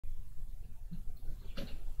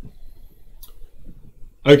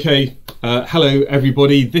Okay, hello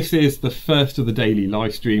everybody. This is the first of the daily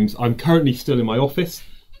live streams. I'm currently still in my office.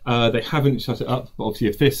 They haven't shut it up, but obviously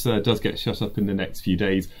if this does get shut up in the next few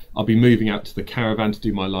days, I'll be moving out to the caravan to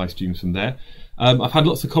do my live streams from there. I've had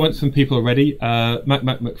lots of comments from people already.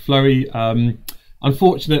 McFlurry,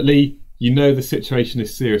 unfortunately, you know the situation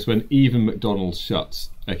is serious when even McDonald's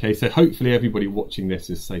shuts. Okay, so hopefully everybody watching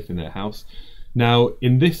this is safe in their house. Now,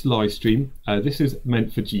 in this live stream, this is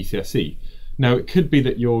meant for GCSE. Now, it could be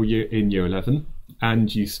that you're in year 11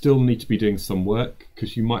 and you still need to be doing some work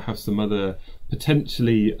because you might have some other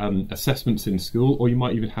potentially assessments in school, or you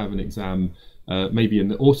might even have an exam maybe in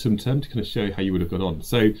the autumn term to kind of show how you would have got on.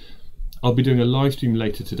 So I'll be doing a live stream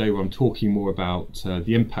later today where I'm talking more about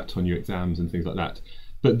the impact on your exams and things like that.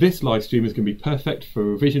 But this live stream is going to be perfect for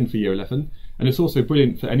revision for year 11, and it's also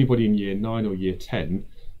brilliant for anybody in year 9 or year 10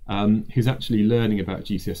 who's actually learning about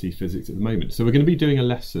GCSE physics at the moment. So we're going to be doing a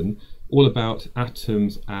lesson all about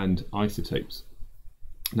atoms and isotopes.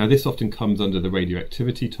 Now, this often comes under the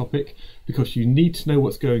radioactivity topic because you need to know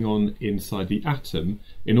what's going on inside the atom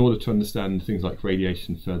in order to understand things like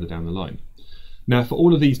radiation further down the line. Now, for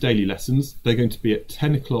all of these daily lessons, they're going to be at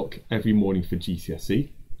 10 o'clock every morning for GCSE.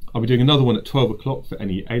 I'll be doing another one at 12 o'clock for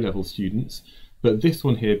any A-level students, but this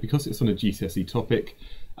one here, because it's on a GCSE topic,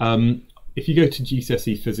 if you go to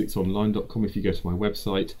gcsephysicsonline.com, if you go to my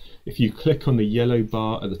website, if you click on the yellow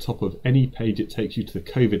bar at the top of any page, it takes you to the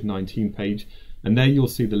COVID-19 page, and there you'll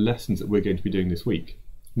see the lessons that we're going to be doing this week.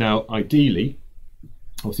 Now, ideally,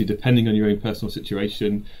 obviously depending on your own personal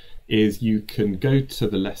situation, is you can go to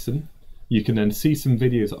the lesson, you can then see some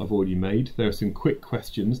videos that I've already made, there are some quick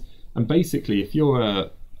questions, and basically if you're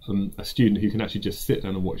a student who can actually just sit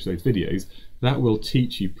down and watch those videos, that will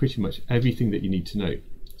teach you pretty much everything that you need to know.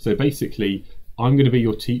 So basically, I'm going to be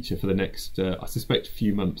your teacher for the next, I suspect,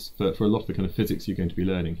 few months for a lot of the kind of physics you're going to be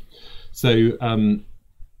learning. So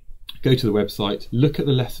go to the website, look at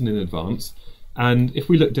the lesson in advance, and if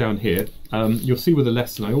we look down here, you'll see with the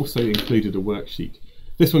lesson I also included a worksheet.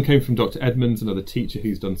 This one came from Dr. Edmonds, another teacher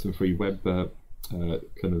who's done some free web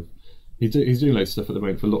he's doing loads of stuff at the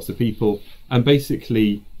moment for lots of people, and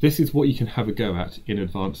basically this is what you can have a go at in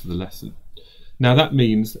advance of the lesson. Now that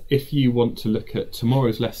means if you want to look at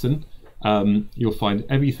tomorrow's lesson, you'll find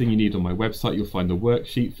everything you need on my website. You'll find the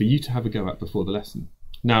worksheet for you to have a go at before the lesson.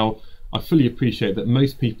 Now, I fully appreciate that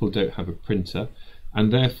most people don't have a printer,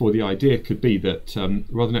 and therefore the idea could be that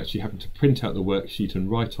rather than actually having to print out the worksheet and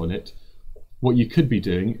write on it, what you could be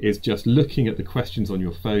doing is just looking at the questions on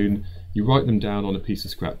your phone, you write them down on a piece of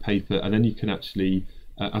scrap paper, and then you can actually,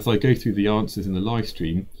 as I go through the answers in the live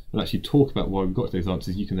stream and actually talk about why we've got those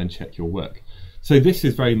answers, you can then check your work. So this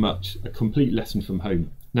is very much a complete lesson from home.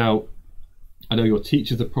 Now, I know your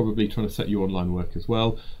teachers are probably trying to set you online work as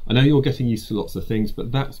well. I know you're getting used to lots of things,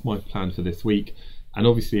 but that's my plan for this week. And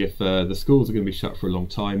obviously if the schools are going to be shut for a long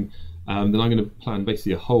time, then I'm going to plan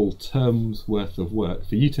basically a whole term's worth of work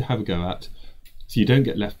for you to have a go at, so you don't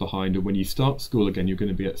get left behind. And when you start school again, you're going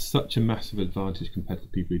to be at such a massive advantage compared to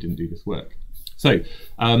the people who didn't do this work. So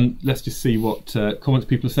let's just see what comments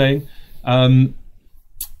people are saying.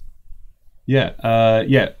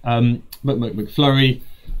 McFlurry,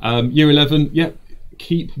 year 11,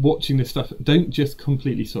 keep watching this stuff. Don't just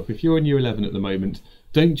completely stop. If you're in year 11 at the moment,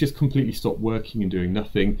 don't just completely stop working and doing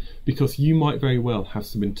nothing, because you might very well have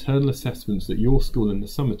some internal assessments at your school in the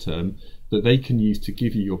summer term that they can use to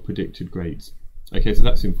give you your predicted grades. Okay, so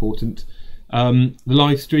that's important. The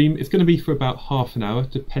live stream is going to be for about half an hour,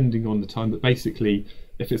 depending on the time, but basically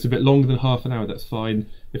if it's a bit longer than half an hour, that's fine.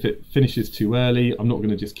 If it finishes too early, I'm not going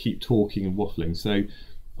to just keep talking and waffling. So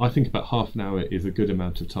I think about half an hour is a good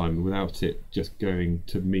amount of time without it just going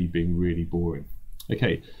to me being really boring.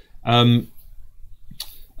 Okay.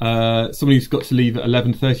 Somebody who's got to leave at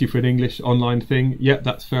 11:30 for an English online thing. Yep,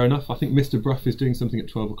 that's fair enough. I think Mr. Bruff is doing something at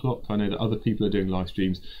 12 o'clock. I know that other people are doing live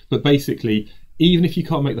streams. But basically, even if you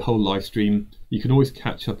can't make the whole live stream, you can always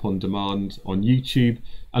catch up on demand on YouTube,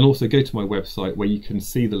 and also go to my website where you can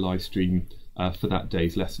see the live stream for that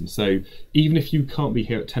day's lesson. So even if you can't be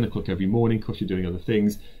here at 10 o'clock every morning because you're doing other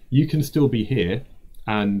things, you can still be here,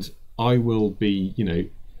 and I will be,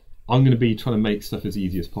 I'm going to be trying to make stuff as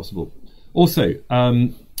easy as possible. Also,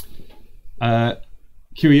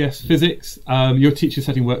 QES Physics, your teacher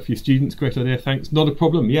setting work for your students, great idea, thanks. Not a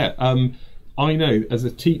problem, yeah. I know as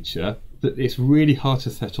a teacher that it's really hard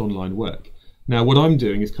to set online work. Now what I'm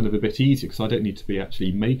doing is kind of a bit easier because I don't need to be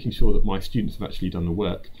actually making sure that my students have actually done the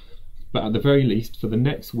work. But at the very least, for the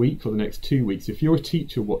next week or the next 2 weeks, if you're a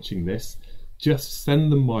teacher watching this, just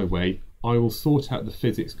send them my way. I will sort out the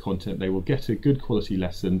physics content. They will get a good quality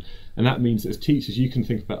lesson, and that means as teachers you can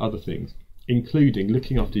think about other things. including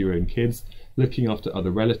looking after your own kids, looking after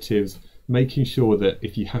other relatives, making sure that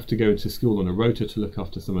if you have to go into school on a rota to look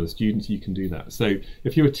after some of the students, you can do that. So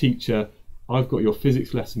if you're a teacher, I've got your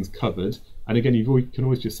physics lessons covered, and again, you can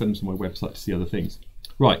always just send them to my website to see other things.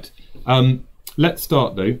 Right, let's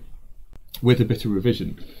start though with a bit of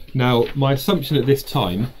revision. Now, my assumption at this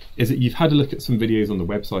time is that you've had a look at some videos on the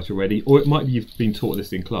website already, or it might be you've been taught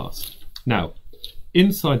this in class. Now,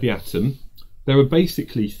 inside the atom, there are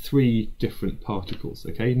basically 3 different particles,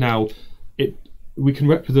 okay? Now, we can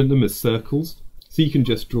represent them as circles, so you can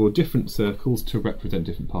just draw different circles to represent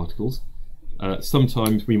different particles.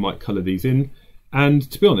 Sometimes we might colour these in, and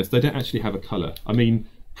to be honest, they don't actually have a colour. I mean,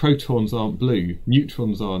 protons aren't blue,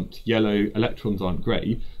 neutrons aren't yellow, electrons aren't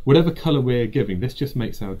grey. Whatever colour we're giving, this just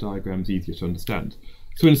makes our diagrams easier to understand.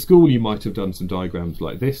 So in school you might have done some diagrams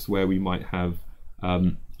like this, where we might have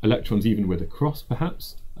electrons even with a cross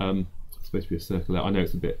perhaps. It's supposed to be a circle there. I know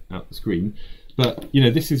it's a bit out the screen, but you know,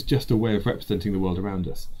 this is just a way of representing the world around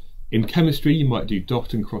us. In chemistry you might do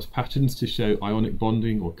dot and cross patterns to show ionic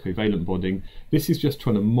bonding or covalent bonding. This is just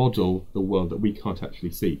trying to model the world that we can't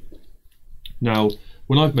actually see. Now,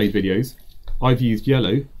 when I've made videos, I've used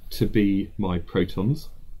yellow to be my protons,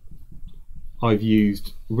 I've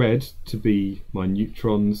used red to be my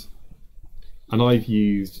neutrons, and I've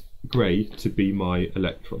used grey to be my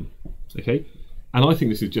electron. Okay, and I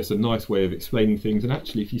think this is just a nice way of explaining things, and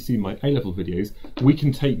actually if you see my A-level videos, we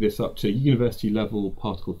can take this up to university level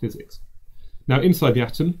particle physics. Now, inside the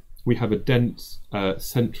atom we have a dense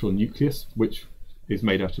central nucleus, which is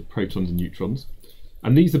made out of protons and neutrons.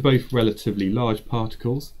 And these are both relatively large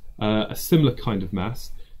particles, a similar kind of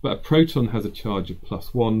mass, but a proton has a charge of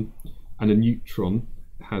 +1 and a neutron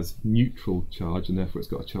has neutral charge, and therefore it's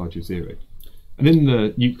got a charge of 0. And in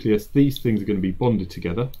the nucleus, these things are going to be bonded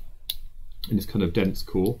together in this kind of dense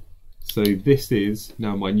core. So this is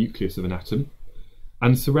now my nucleus of an atom,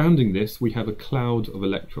 and surrounding this we have a cloud of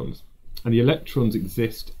electrons, and the electrons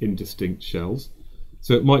exist in distinct shells.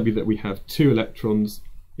 So it might be that we have 2 electrons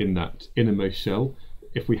in that innermost shell.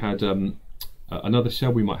 If we had another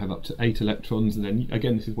shell, we might have up to 8 electrons, and then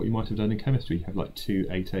again, this is what you might have done in chemistry. You have like 2,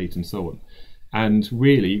 8, 8, and so on. And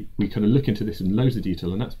really, we kind of look into this in loads of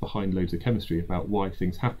detail, and that's behind loads of chemistry about why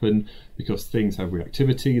things happen, because things have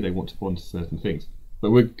reactivity, they want to bond to certain things.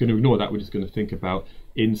 But we're going to ignore that, we're just going to think about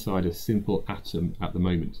inside a simple atom at the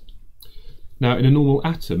moment. Now, in a normal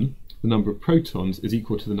atom, the number of protons is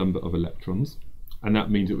equal to the number of electrons, and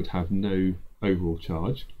that means it would have no overall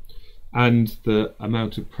charge. And the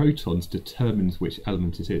amount of protons determines which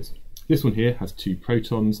element it is. This one here has 2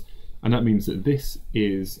 protons, and that means that this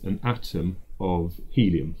is an atom of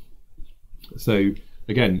helium. So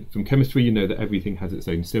again, from chemistry you know that everything has its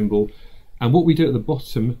own symbol, and what we do at the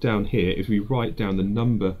bottom down here is we write down the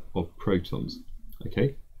number of protons.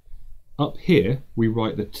 Okay, up here we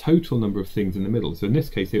write the total number of things in the middle. So in this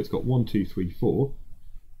case here it's got 1, 2, 3, 4,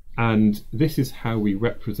 and this is how we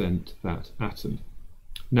represent that atom.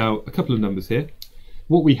 Now, a couple of numbers here.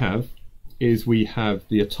 What we have is we have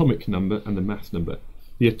the atomic number and the mass number.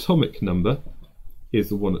 The atomic number is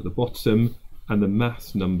the one at the bottom, and the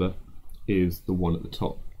mass number is the one at the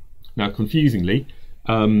top. Now, confusingly,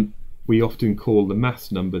 we often call the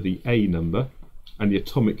mass number the A number, and the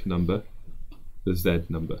atomic number the Z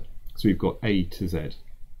number. So we've got A to Z.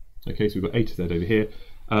 Okay, so we've got A to Z over here.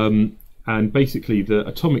 And basically, the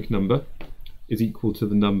atomic number is equal to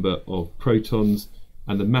the number of protons,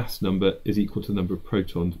 and the mass number is equal to the number of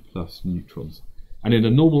protons plus neutrons. And in a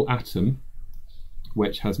normal atom,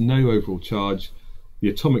 which has no overall charge, the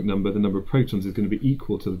atomic number, the number of protons, is going to be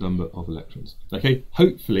equal to the number of electrons. Okay,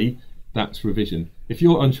 hopefully that's revision. If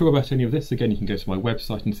you're unsure about any of this, again, you can go to my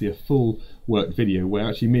website and see a full worked video where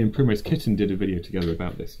actually me and Primrose Kitten did a video together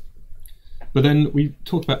about this. But then we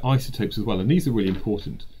talked about isotopes as well, and these are really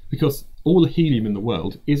important because all the helium in the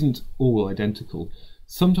world isn't all identical.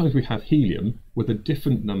 Sometimes we have helium with a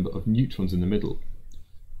different number of neutrons in the middle.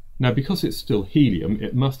 Now, because it's still helium,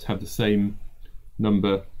 it must have the same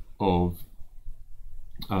number of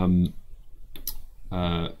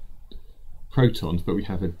protons, but we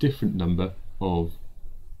have a different number of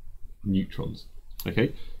neutrons.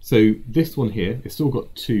 Okay, so this one here, it's still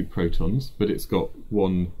got 2 protons, but it's got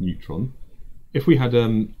 1 neutron. If we had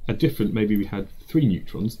a different, maybe we had 3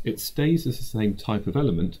 neutrons, it stays as the same type of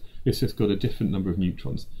element, it's just got a different number of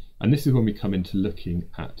neutrons. And this is when we come into looking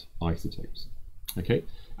at isotopes. Okay,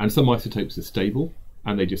 and some isotopes are stable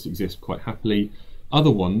and they just exist quite happily.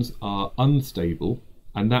 Other ones are unstable,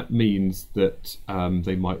 and that means that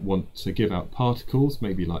they might want to give out particles,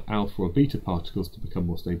 maybe like alpha or beta particles, to become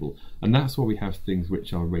more stable. And that's why we have things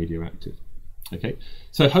which are radioactive. Okay,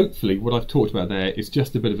 so hopefully what I've talked about there is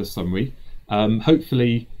just a bit of a summary.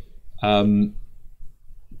 Hopefully, oh,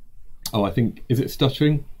 I think, is it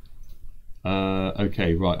stuttering?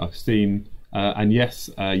 Okay, right, I've seen, and yes,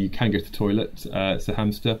 you can go to the toilet, it's a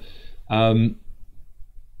hamster.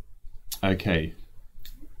 Okay,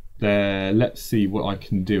 there, let's see what I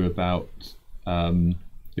can do about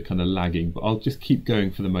the kind of lagging, but I'll just keep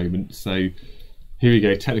going for the moment. So here we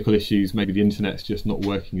go, technical issues, maybe the internet's just not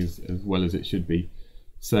working as well as it should be.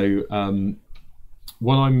 So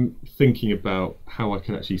while I'm thinking about how I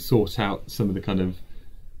can actually sort out some of the kind of,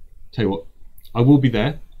 tell you what, I will be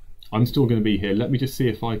there, I'm still going to be here. Let me just see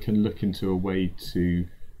if I can look into a way to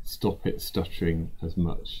stop it stuttering as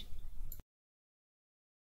much.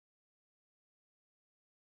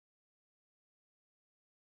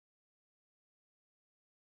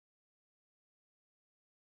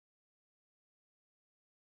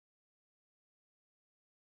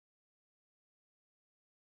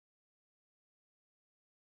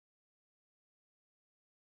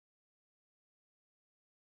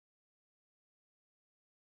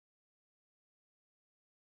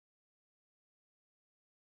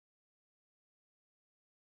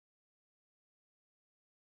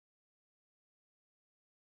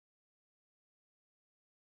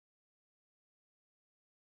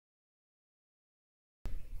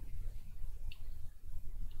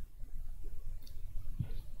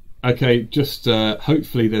 Okay, just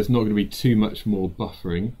hopefully there's not going to be too much more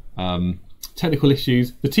buffering. Technical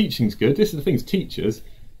issues, the teaching's good. This is the thing, as teachers,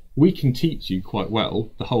 we can teach you quite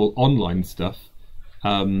well. The whole online stuff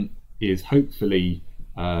is hopefully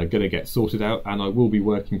going to get sorted out, and I will be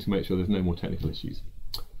working to make sure there's no more technical issues.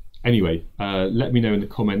 Anyway, let me know in the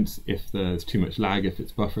comments if there's too much lag, if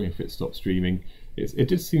it's buffering, if it stopped streaming. It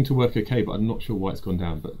did seem to work okay, but I'm not sure why it's gone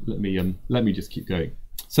down, but let me just keep going.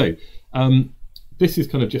 So, this is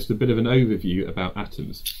kind of just a bit of an overview about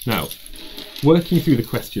atoms. Now, working through the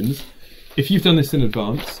questions, if you've done this in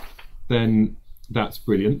advance, then that's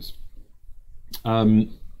brilliant. Okay,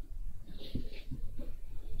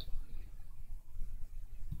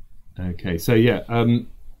 so yeah,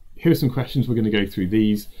 here are some questions. We're going to go through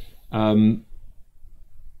these. So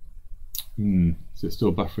it's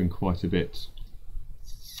still buffering quite a bit.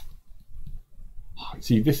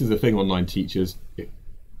 See, this is the thing, online teachers.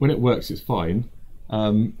 When it works, it's fine.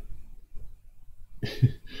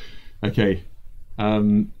 Okay,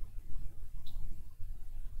 and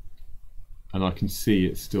I can see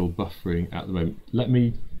it's still buffering at the moment.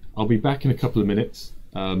 I'll be back in a couple of minutes.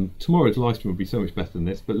 Tomorrow's live stream will be so much better than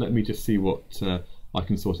this, but let me just see what I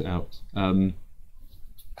can sort it out.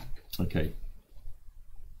 Okay.